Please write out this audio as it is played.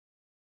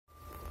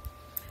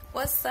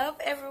What's up,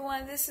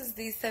 everyone? This is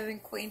the Seven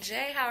Queen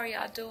J. How are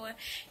y'all doing?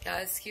 Y'all,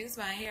 excuse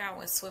my hair. I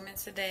went swimming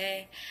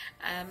today.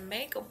 I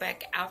may go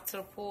back out to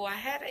the pool. I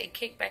had a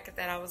kickback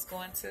that I was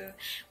going to,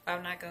 but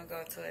I'm not going to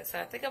go to it. So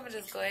I think I'm going to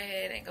just go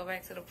ahead and go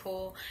back to the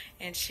pool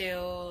and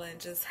chill and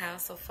just have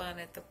some fun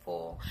at the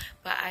pool.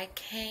 But I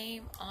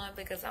came on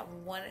because I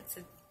wanted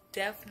to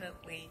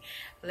definitely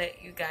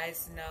let you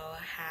guys know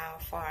how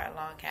far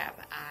along have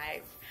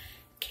I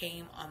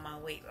came on my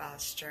weight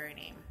loss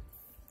journey.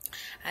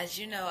 As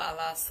you know, I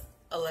lost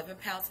 11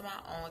 pounds on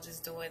my own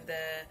just doing the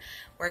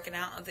working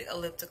out on the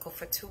elliptical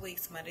for 2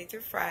 weeks, Monday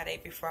through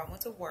Friday, before I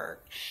went to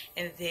work.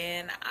 And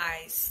then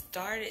I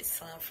started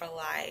Slim for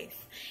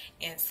Life.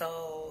 And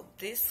so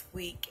this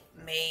week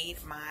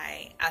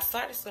I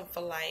started Slim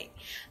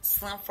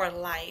for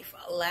Life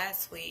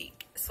last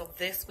week. So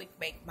this week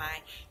make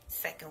my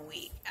second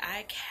week.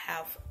 I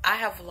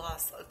have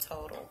lost a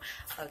total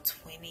of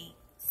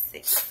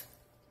 26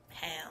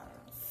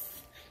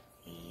 pounds.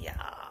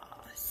 Yes.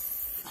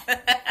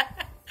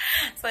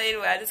 So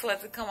anyway, I just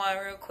wanted to come on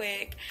real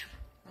quick,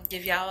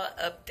 give y'all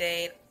an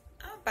update.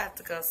 I'm about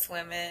to go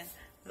swimming.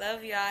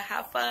 Love y'all.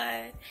 Have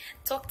fun.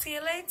 Talk to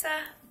you later.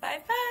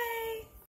 Bye bye.